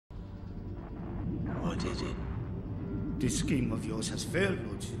What is it? This scheme of yours has failed,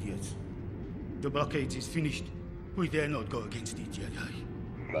 Lord Sidious. The blockade is finished. We dare not go against the Jedi.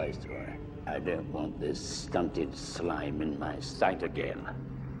 Viceroy, I don't want this stunted slime in my sight again.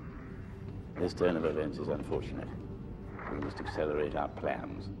 This turn of events is unfortunate. We must accelerate our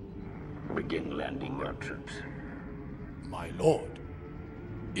plans. Begin landing our troops. My lord,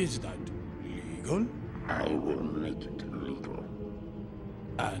 is that legal? I will make it legal.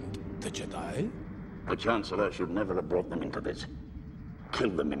 And the Jedi? The Chancellor should never have brought them into this.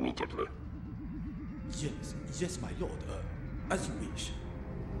 Kill them immediately. Yes, my lord. As you wish.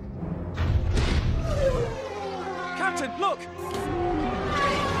 Captain, look!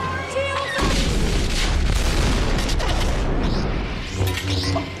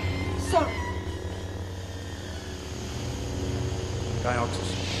 Sorry.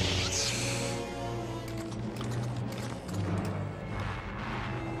 Dioxys.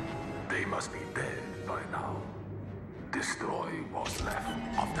 They must be dead by now. Destroy what's left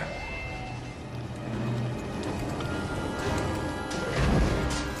of them.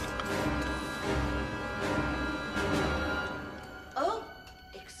 Oh,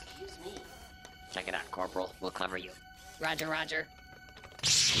 excuse me. Check it out, Corporal. We'll cover you. Roger, roger.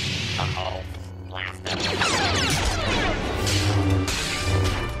 Uh-oh. Blast them.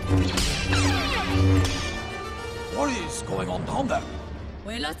 What is going on down there?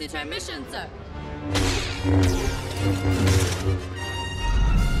 We lost the transmission, sir.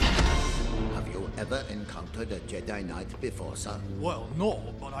 Have you ever encountered a Jedi Knight before, sir? Well, no,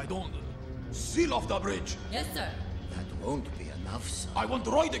 but I don't... Seal off the bridge! Yes, sir. That won't be enough, sir. I want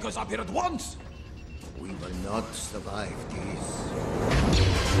droids up here at once! We will not survive this.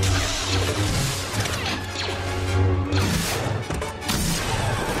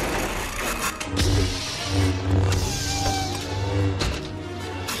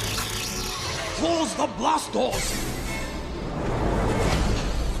 Close the blast doors!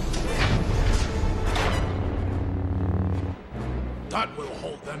 That will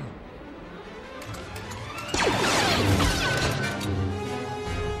hold them.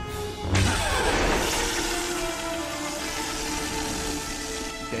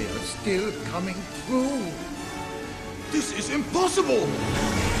 They are still coming through. This is impossible!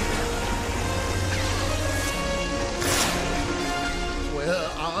 Where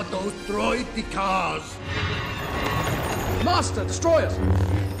are those droid cars? Master, destroyers!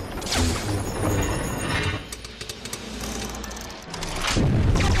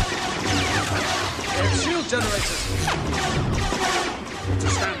 Shield generators!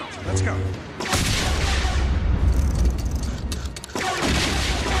 Stand off. Let's go.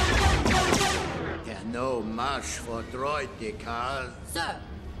 They're no match for droid cars. Sir.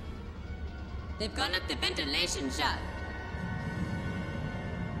 They've gone up the ventilation shaft.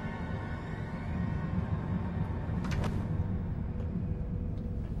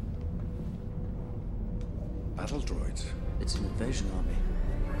 Battle droids. It's an invasion army.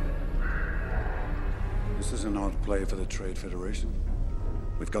 This is an odd play for the Trade Federation.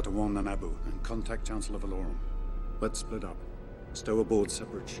 We've got to warn the Naboo and contact Chancellor Valorum. Let's split up. Stow aboard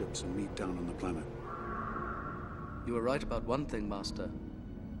separate ships and meet down on the planet. You were right about one thing, Master.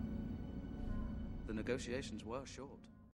 The negotiations were short.